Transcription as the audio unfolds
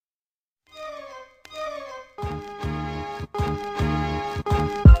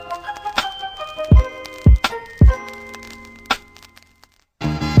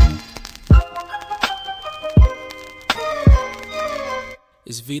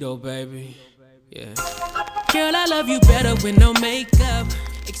Vito, baby. Yeah. Girl, I love you better with no makeup,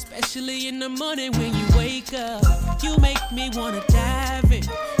 especially in the morning when you wake up. You make me wanna dive in.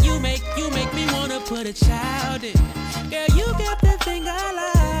 You make me wanna put a child in. Girl, you got that thing I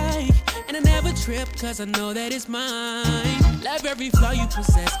like, and I never trip 'cause I know that it's mine. Love every flaw you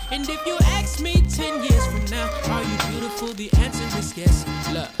possess, and if you ask me 10 years from now, are you beautiful? The answer is yes.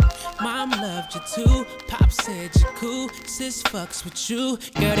 Look, Mom loved you too, Pop said you're cool, Sis fucks with you.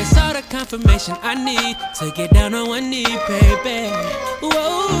 Girl, that's all the confirmation I need to get down on one knee, baby.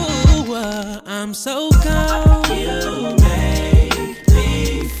 Whoa, I'm so gone. You make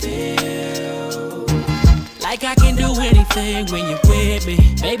me feel like I can do anything when you're with me.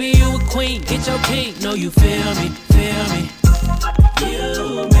 Baby, you a queen, get your king. No, you feel me, feel me.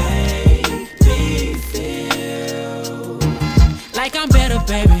 You make me feel like I'm better,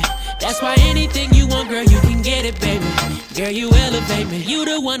 baby. That's why anything you want, girl, you can get it, baby. Girl, you elevate me. You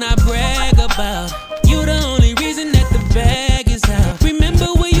the one I brag about. You the only reason that the bag is out.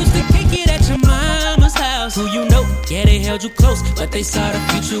 Remember we used to kick it at your mama's house. Who you know? Yeah, they held you close, but they saw the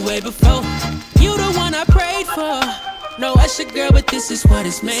future way before. You the one I prayed for. No, that's your girl, but this is what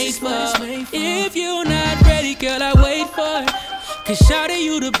it's made for. If you're not ready, girl, I wait for it. 'Cause shawty,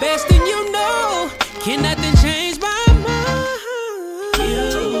 you the best, and you know, can nothing change my mind.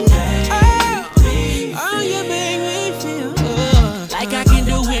 You make me feel like I can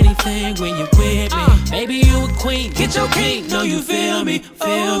do anything when you're with me. Baby, you a queen, get your king. No, you feel me,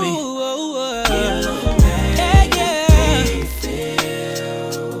 feel me.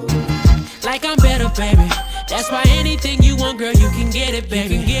 Like I'm better, baby. That's why anything you want, girl, you can get it,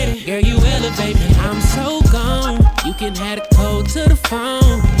 baby. You can get it. Girl, you elevate me. I'm so gone. You can have the code to the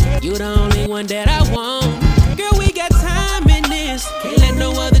phone. You the only one that I want. Girl, we got time in this. Can't let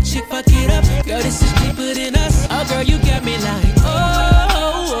no other chick fuck it up. Girl, this is deeper than us. Oh, girl, you got me like,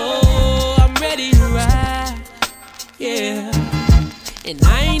 oh, I'm ready to ride. Yeah. And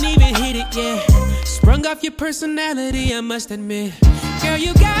I ain't even hit it yet. Sprung off your personality, I must admit. Girl,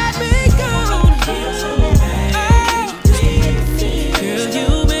 you got me gone. Girl,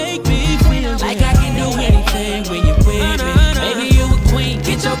 you make me feel like I can do anything when you're with me. Baby, you a queen,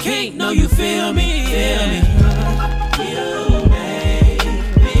 get your king. No, you feel me, feel me. You make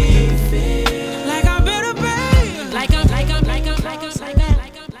me feel like I'm better, babe. Like I'm.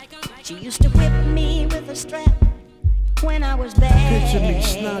 She used to whip me with a strap when I was bad. Picture me,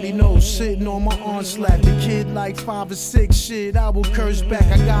 snotty nose, sitting on my aunt's lap. The kid like 5 or 6, shit, I will curse back.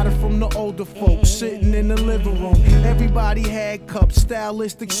 I got it from the older folks, sitting in the living room. Everybody had cups,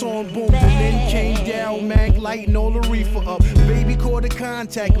 stylistic song boom. And then came down, Mac, lighting all the reefer up. Baby caught a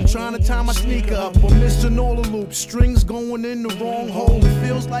contact, I'm trying to tie my sneaker up. I'm missing all the loops, strings going in the wrong hole. It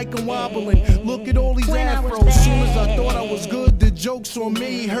feels like I'm wobbling. Look at all these afros. Soon as I thought I was good, the joke's on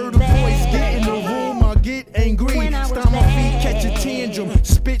me. Heard a voice, get in the room, I get angry. Stop my feet, catch a tantrum,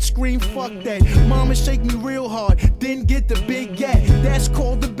 spit, scream, fuck that. Mama shake me real hard, then get the big gat. That's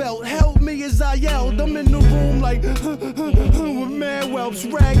called the belt. Help me as I yelled. I'm in the room like with mad whelps,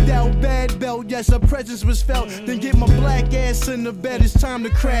 ragged out, bad belt. Yes, her presence was felt. Then get my black ass in the bed. It's time to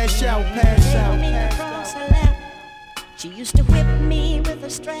crash out, pass out. Across her lap. She used to whip me with a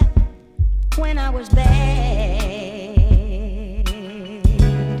strap when I was bad.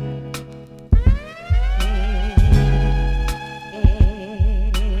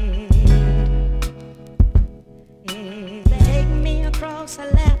 Across her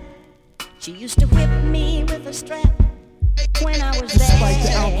lap. She used to whip me with a strap when I was bad. Despite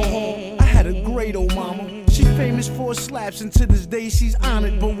the alcohol, I had a great old mama. She famous for slaps, and to this day she's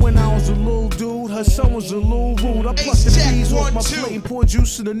honored. But when I was a little dude, her son was a little rude. I plucked the peas off my plate and poured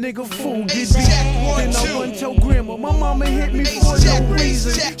juice to the nigga food. Get beat, then I wouldn't tell grandma. My mama hit me for no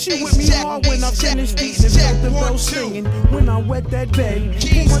reason. She whipped me hard when I finished eating and felt the bell singing. When I wet that bed,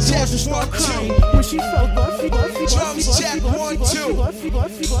 put my doors and start crying. When she felt the drums check 1, 2.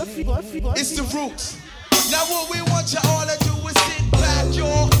 It's the Roots. Now what we want you all to do is sit back,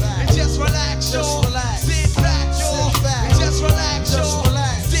 y'all, and just relax, y'all. Sit back, y'all, and just relax, y'all.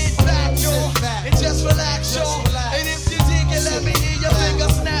 Sit back, y'all, and just relax, y'all. And if you dig it, let me hear your finger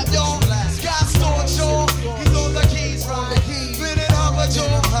snap, y'all. Scott Storch, y'all, he's on the keys, right? Spinning Hummer,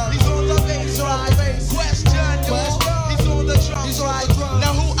 y'all, he's on the bass, right? Question, y'all, he's on the drums, right?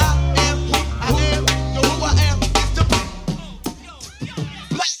 Now who I am, know who I am, is the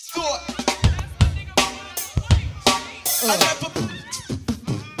Black Thought. I never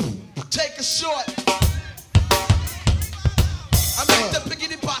take a short. I make the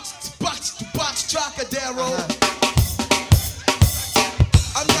biggity box Trocadero.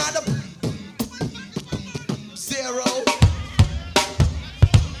 I'm not a zero.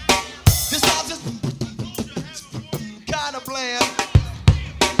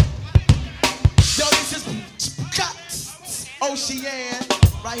 Ocean.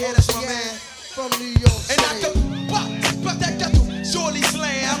 Right here, that's my man. From New York And I can pop that ghetto, surely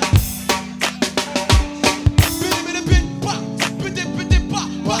slam.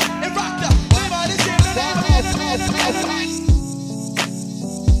 And rock the name of this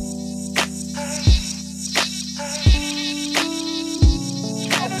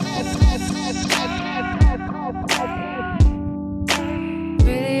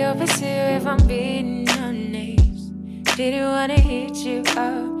Really overseer if I'm being honest. Didn't wanna hit you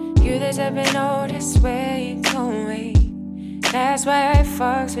up. You the type of know that's where you going. That's why I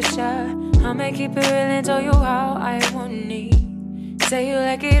fucks with ya. I'ma keep it real and tell you how I want it. Say you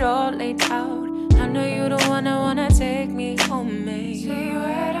like it all laid out. I know you the one that wanna take me home, man. See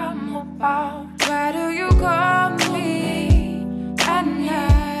what I'm about. Why do you call me at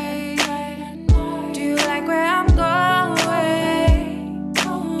night? Do you like where I'm going?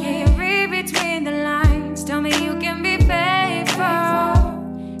 Can you read between the lines? Tell me you can be faithful.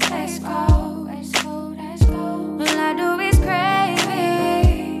 Let's go, let's go, let's go. All I do is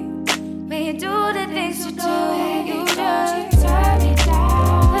craving. May you do the things you do. You just turn me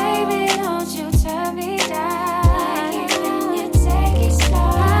down. Baby, don't you turn me down. I like it when you take it slow.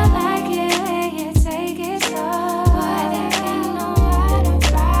 I like it when you take it slow. Boy, there ain't no one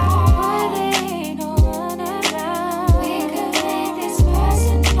around. Boy, there ain't no one around. We could make this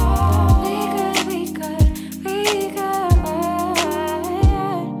personal. We could.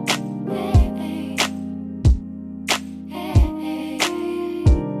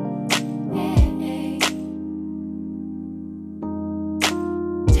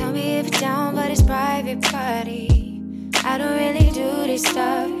 Tell me if you're down, but it's private party. I don't really do this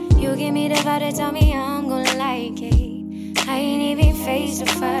stuff. You give me the vibe to tell me I'm gonna like it. I ain't even face the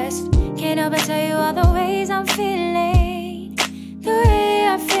first. Can't help but tell you all the ways I'm feeling. The way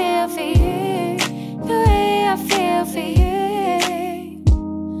I feel for you. The way I feel for you.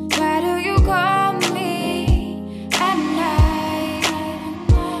 Why do you call me at night?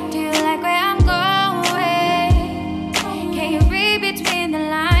 Do you like where I'm going? Can you read between the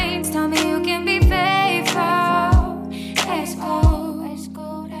lines? Tell me you can be faithful. Let's go, let's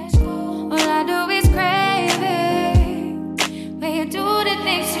go, let's go. All I do is craving. May you do the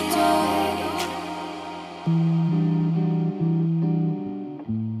things you do.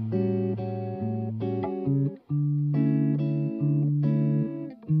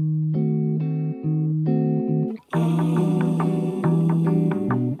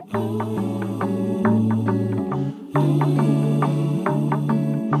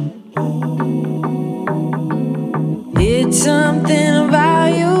 It's something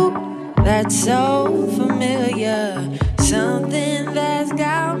about you that's so familiar. Something that's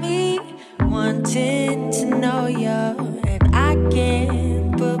got me wanting to know you. And I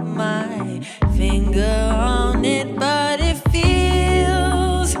can't put my finger on it, but it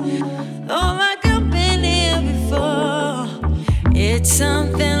feels like I've been here before. It's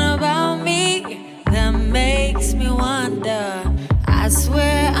something about me that makes me wonder. I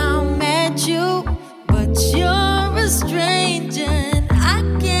swear I met you, but you're a stranger, and I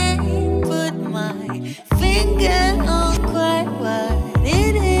can't put my finger on quite what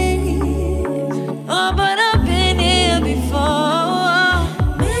it is. Oh, but I've been here before.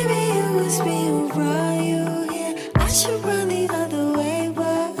 Maybe it was me who brought you here. I should run the other way,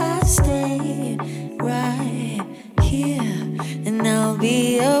 but I stay right here, and I'll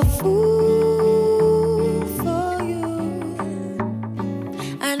be a fool for you.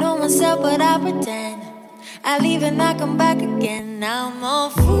 I know myself, but I pretend. I leave and I come back again. Now I'm a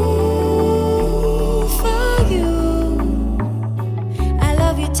fool for you. I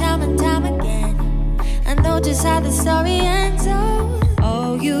love you time and time again. I know just how the story ends.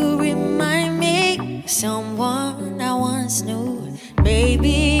 Oh, you remind me of someone I once knew.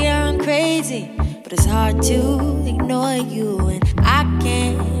 Baby, I'm crazy, but it's hard to ignore you. And I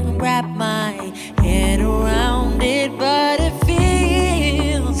can't wrap my head around it, but it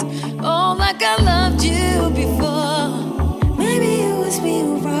feels like I loved you before. Maybe it was me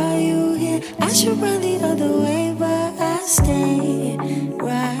who brought you here. I should run the other way, but I stay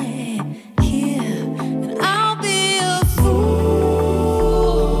right here, and I'll be a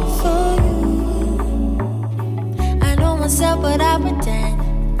fool for you. I know myself, but I pretend.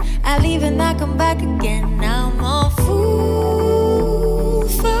 I leave and I come back again. Now I'm a fool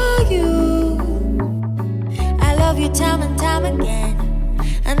for you. I love you time and time again.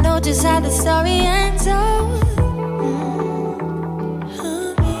 I know just how the story ends. Say,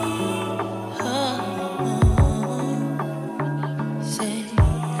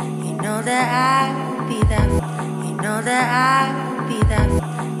 you know that I'll be that. You know that I'll be that.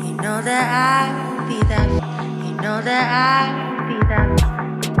 You know that I'll be that. You know that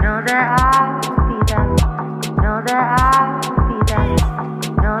know that I'll be there. Know that I'll be there.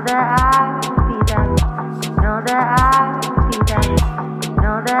 Know that I'll be there. Know that I'll be there.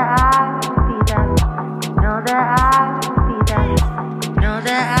 Know that I'll be there. Know that I'll be there. Know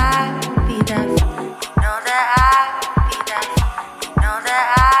that I'll be there. Know that I'll be there. Know that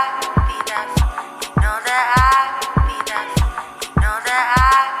I'll be there. Know that I'll be there. Know that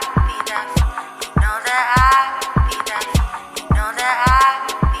I'll be there. Know that I'll be there. Know that I'll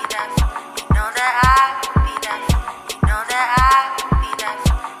be there. Know that I'll be there. Know that I'll be there.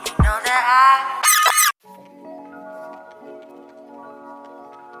 Know that I'll.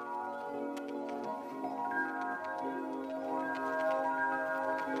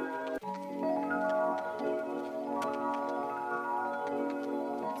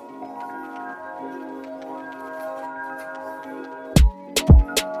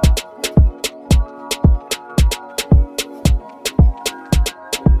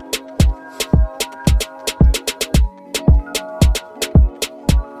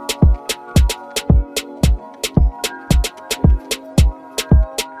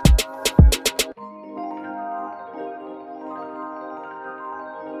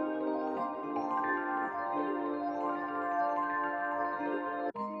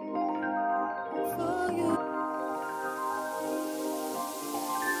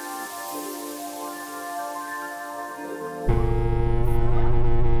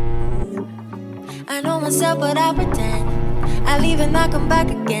 I know myself, but I pretend. I leave and I come back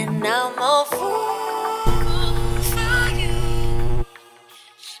again. Now I'm all fool for you.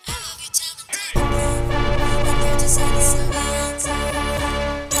 I love you till the day again. And you're just like the sun.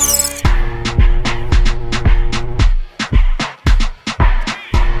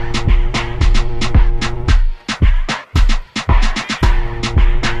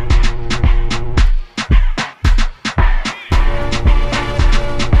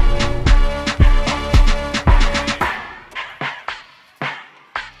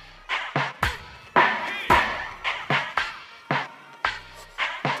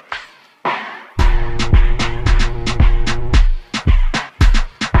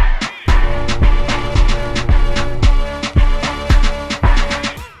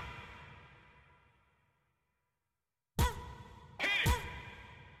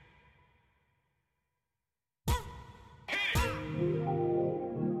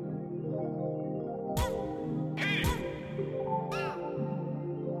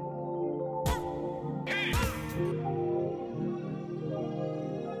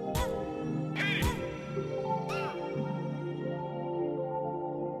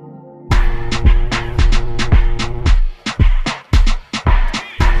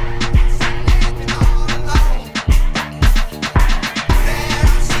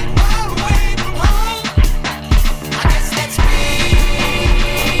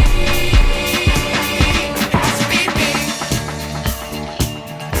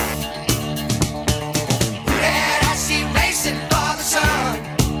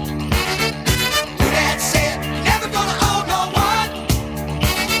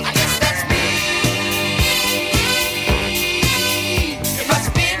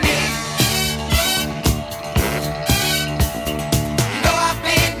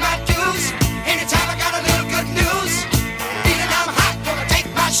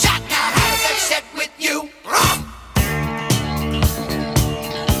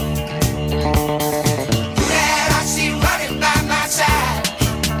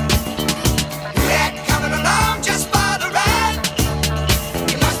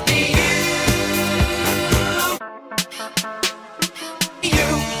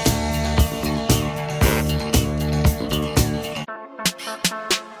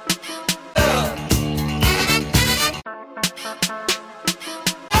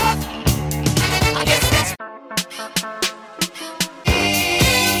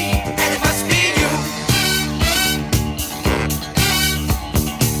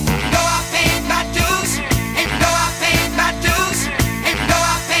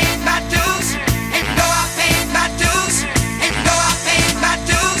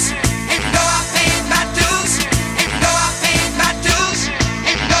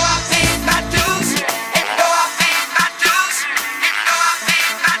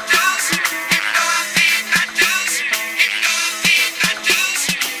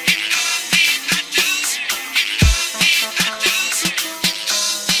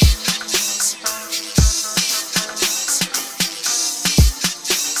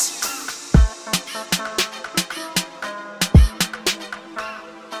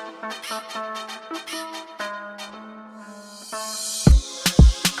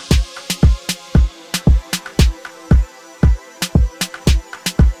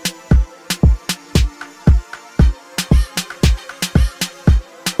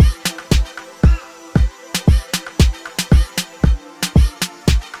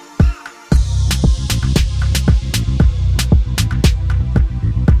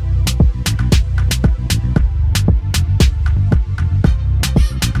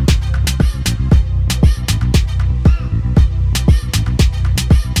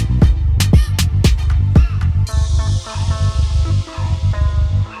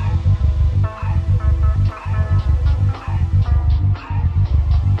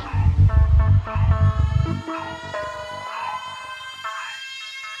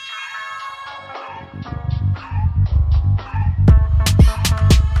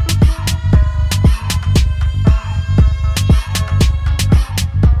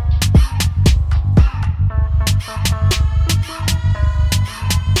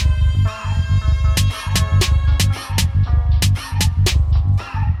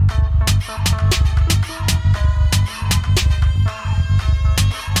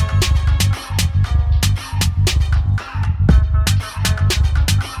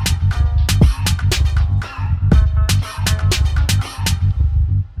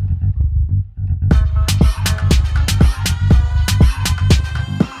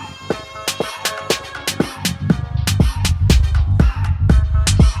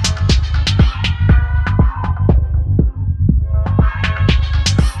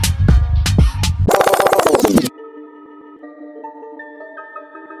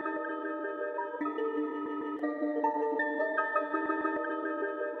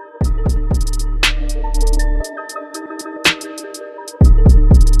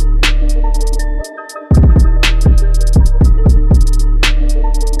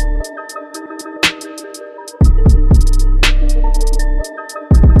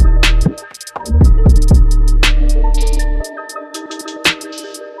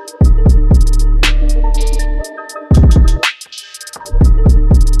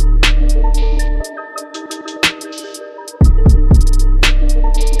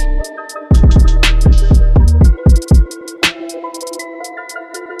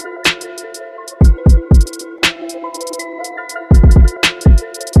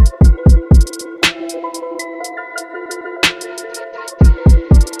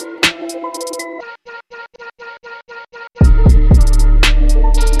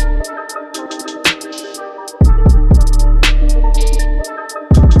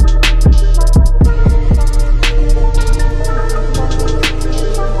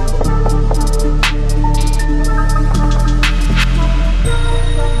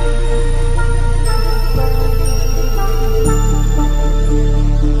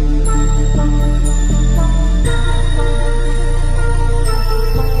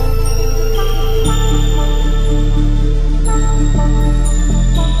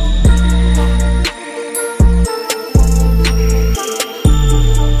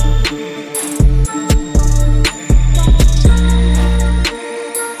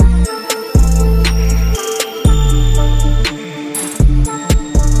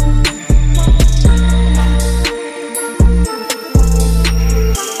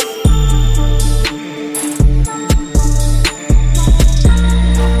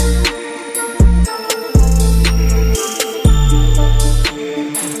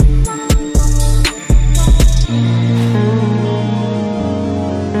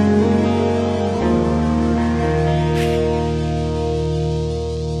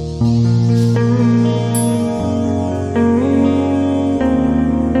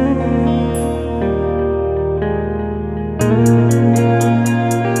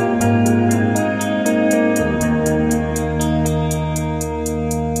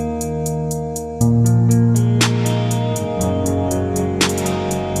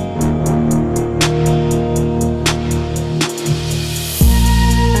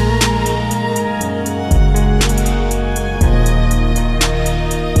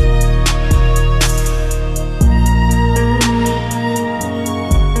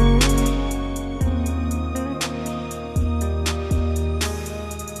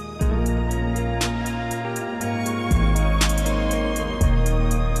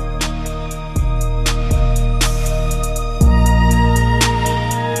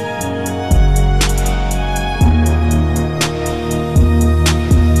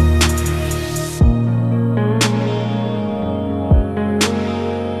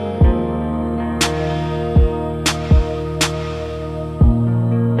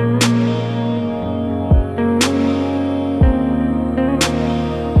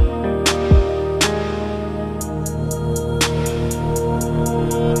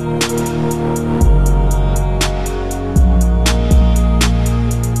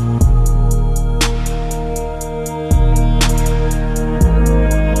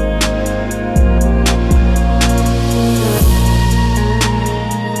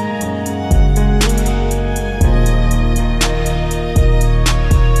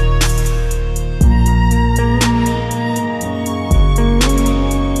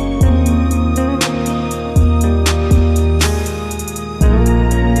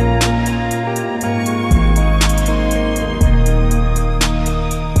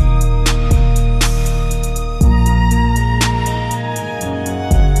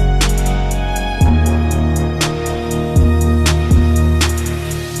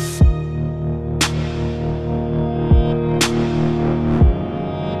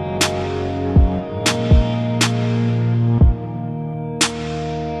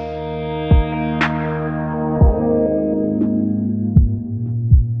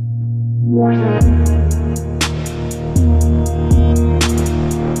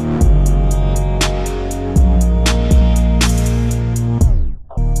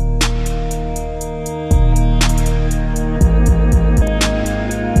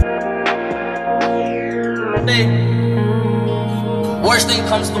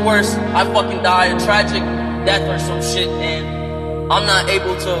 comes to worst, I fucking die a tragic death or some shit, and I'm not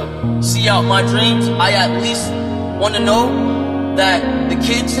able to see out my dreams, I at least want to know that the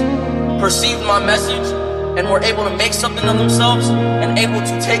kids perceived my message and were able to make something of themselves and able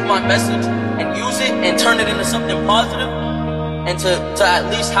to take my message and use it and turn it into something positive and to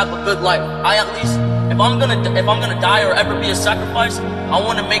at least have a good life. I at least, if I'm gonna die or ever be a sacrifice, I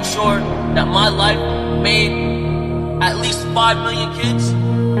want to make sure that my life made at least 5 million kids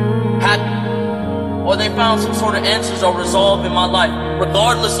happy, or they found some sort of answers or resolve in my life,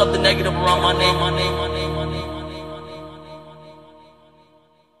 regardless of the negative around my name.